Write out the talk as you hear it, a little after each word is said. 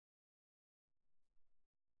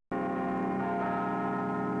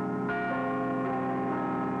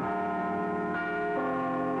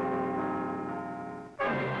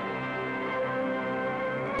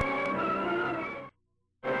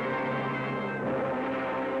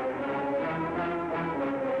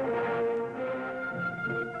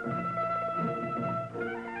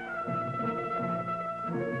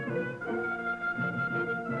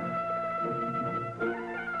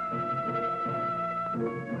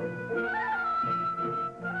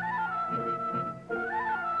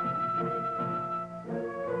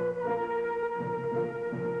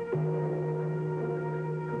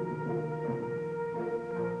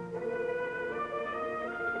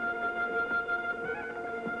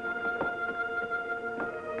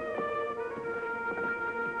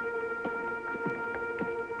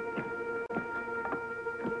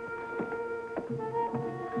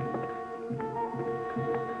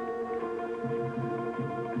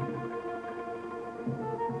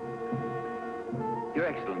Your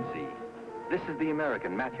Excellency, this is the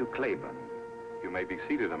American, Matthew Claiborne. You may be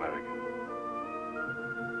seated, American.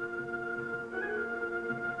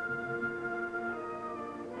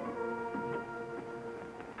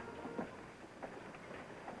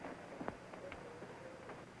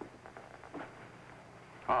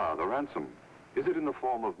 Ah, the ransom. Is it in the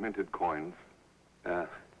form of minted coins?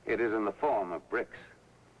 It is in the form of bricks.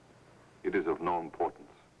 It is of no importance.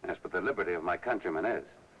 Yes, but the liberty of my countrymen is.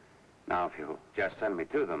 Now, if you'll just send me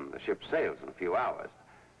to them, the ship sails in a few hours.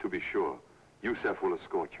 To be sure, Yusef will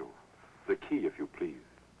escort you. The key, if you please.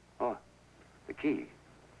 Oh, the key?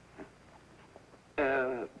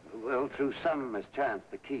 Well, through some mischance,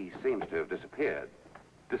 the key seems to have disappeared.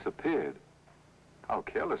 Disappeared? How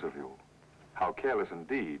careless of you. How careless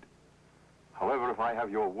indeed. However, if I have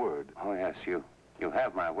your word... Oh, yes, you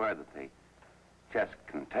have my word that the chest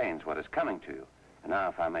contains what is coming to you. And now,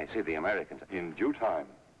 if I may see the Americans... In due time.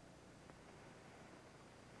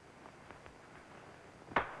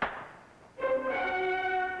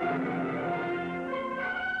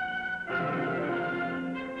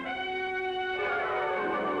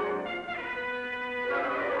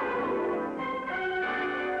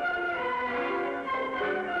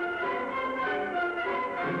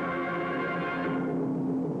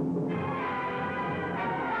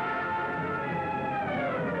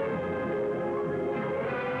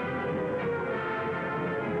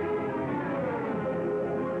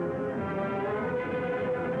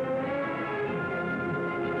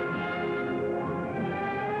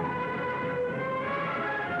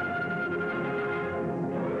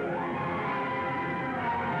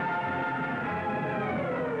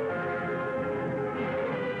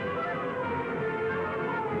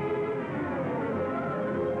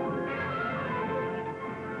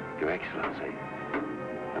 Your Excellency,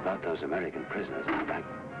 about those American prisoners, in fact...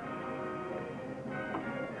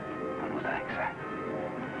 What was that exactly?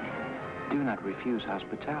 Do not refuse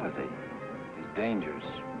hospitality. It is dangerous.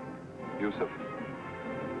 Yusef,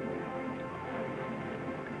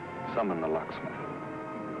 summon the locksmith.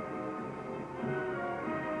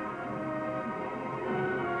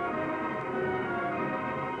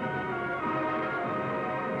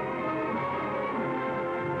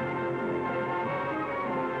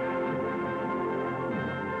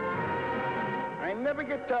 I never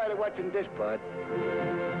get tired of watching this part.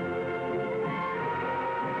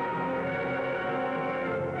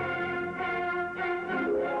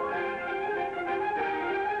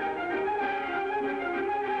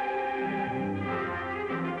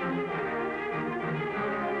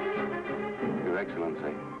 Your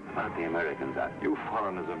Excellency, about the Americans, You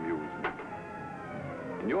foreigners amuse me.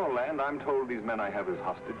 In your land, I'm told these men I have as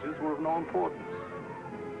hostages were of no importance.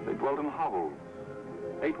 They dwelt in hovels,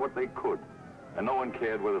 ate what they could, and no one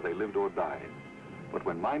cared whether they lived or died. But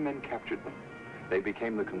when my men captured them, they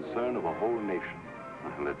became the concern of a whole nation.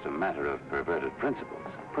 Well, it's a matter of perverted principles.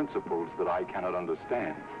 Principles that I cannot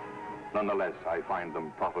understand. Nonetheless, I find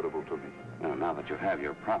them profitable to me. Now that you have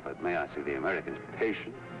your profit, may I see the Americans?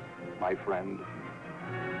 Patience, my friend.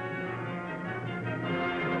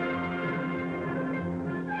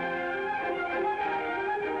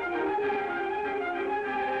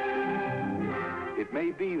 It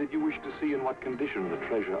may be that you wish to see in what condition the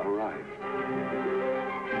treasure arrived.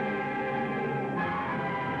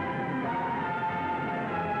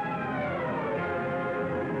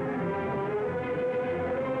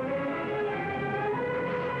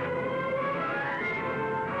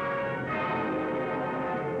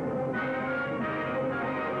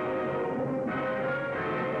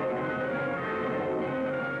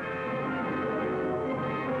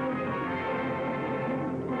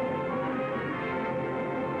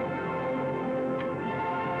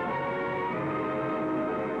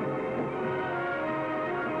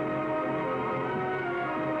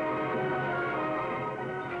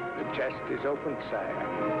 The chest is open, sire.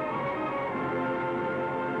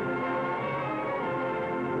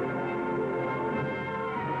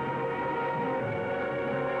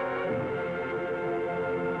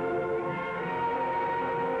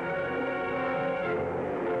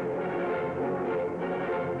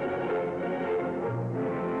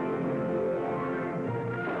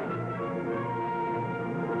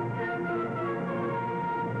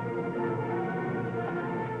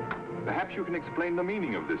 Perhaps you can explain the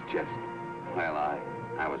meaning of this jest. Well,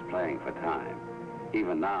 I was playing for time.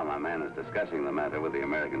 Even now, my man is discussing the matter with the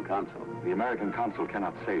American consul. The American consul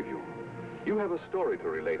cannot save you. You have a story to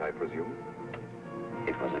relate, I presume.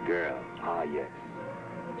 It was a girl. Ah, yes.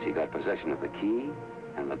 She got possession of the key,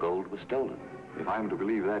 and the gold was stolen. If I am to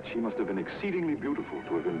believe that, she must have been exceedingly beautiful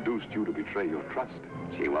to have induced you to betray your trust.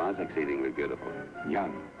 She was exceedingly beautiful.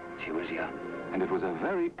 Young. She was young. And it was a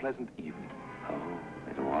very pleasant evening. Oh,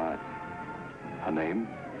 it was. Her name?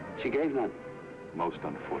 She gave none. Most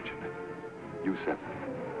unfortunate. Yusef,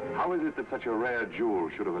 how is it that such a rare jewel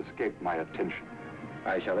should have escaped my attention?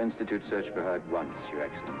 I shall institute search for her at once, Your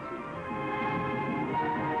Excellency.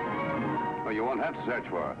 Oh, you won't have to search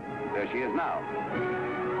for her. There she is now.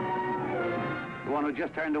 The one who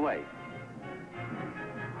just turned away.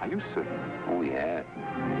 Are you certain? Oh, yeah.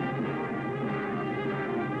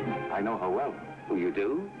 I know her well. Oh, you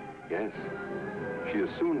do? Yes. She is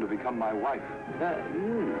soon to become my wife.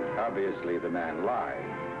 Obviously, the man lied.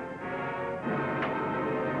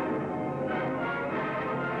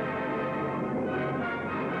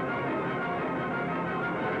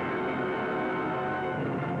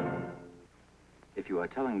 If you are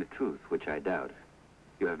telling the truth, which I doubt,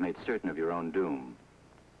 you have made certain of your own doom.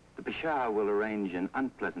 The Pasha will arrange an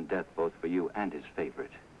unpleasant death both for you and his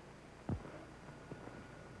favorite.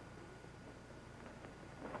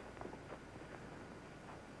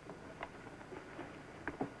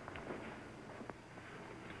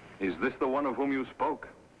 Is this the one of whom you spoke?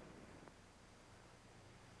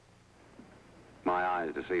 My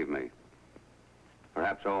eyes deceive me.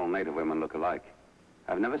 Perhaps all native women look alike.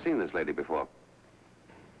 I've never seen this lady before.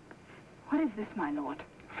 What is this, my lord?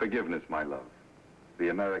 Forgiveness, my love. The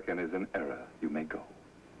American is in error. You may go.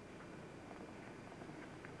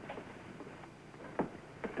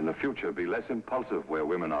 In the future, be less impulsive where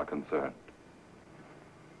women are concerned.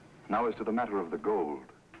 Now, as to the matter of the gold,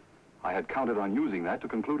 I had counted on using that to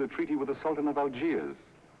conclude a treaty with the Sultan of Algiers.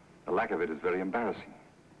 The lack of it is very embarrassing.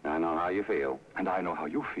 I know how you feel. And I know how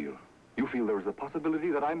you feel. You feel there is a possibility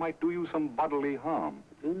that I might do you some bodily harm.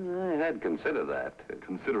 I had considered that.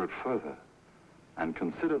 Consider it further. And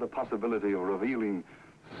consider the possibility of revealing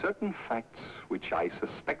certain facts which I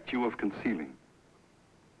suspect you of concealing.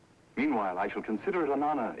 Meanwhile, I shall consider it an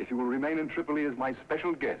honor if you will remain in Tripoli as my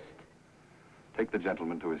special guest. Take the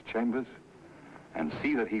gentleman to his chambers and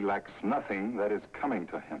see that he lacks nothing that is coming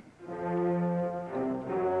to him.